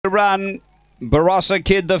Run, Barossa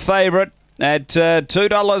Kid the favourite at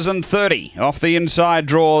 $2.30 off the inside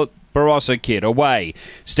draw. Barossa Kid away.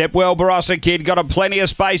 Step well, Barossa Kid. Got a plenty of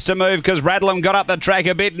space to move because Rattlem got up the track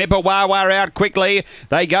a bit. Nippawawa out quickly.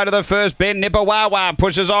 They go to the first bend. Nippawawa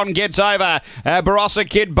pushes on, gets over. Barossa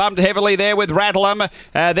Kid bumped heavily there with Rattlem.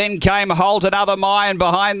 Then came Holt, another Mayan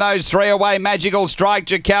behind those three away. Magical Strike,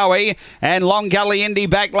 Jakawi, and Long Gully Indy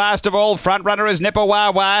back last of all. Front runner is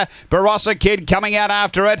Nippawawa. Barossa Kid coming out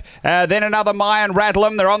after it. Then another Mayan,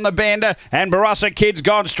 Rattlem. They're on the bend, and Barossa Kid's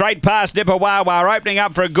gone straight past Nippawawa, opening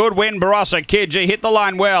up for a good win. Barossa Kid, he hit the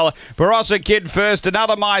line well. Barossa Kid first,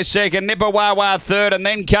 another My second, Nippawawa third, and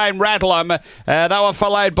then came Rattlem. They were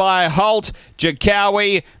followed by Holt,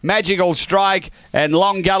 Jakawi, Magical Strike, and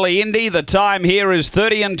Long Gully Indy. The time here is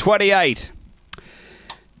 30:28.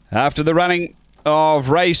 After the running of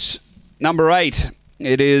race number 8,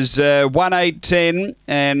 it is 1-8-10,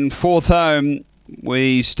 and fourth home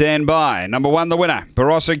we stand by. Number 1, the winner,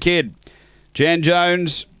 Barossa Kid. Jan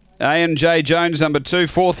Jones, A&J Jones, number 2,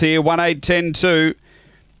 fourth here, 1-8-10-2.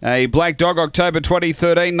 A Black Dog, October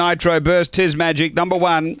 2013. Nitro Burst, Tis Magic, number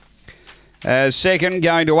 1. Second,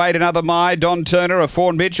 going to 8, another Mai. Don Turner, a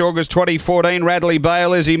Fawn Bitch, August 2014. Radley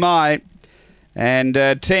Bale, Izzy Mai. And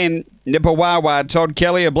 10, Nippawawa, Todd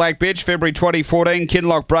Kelly, a Black Bitch, February 2014.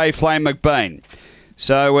 Kinloch Bray, Flame McBain.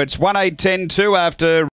 So it's 1-8-10-2 after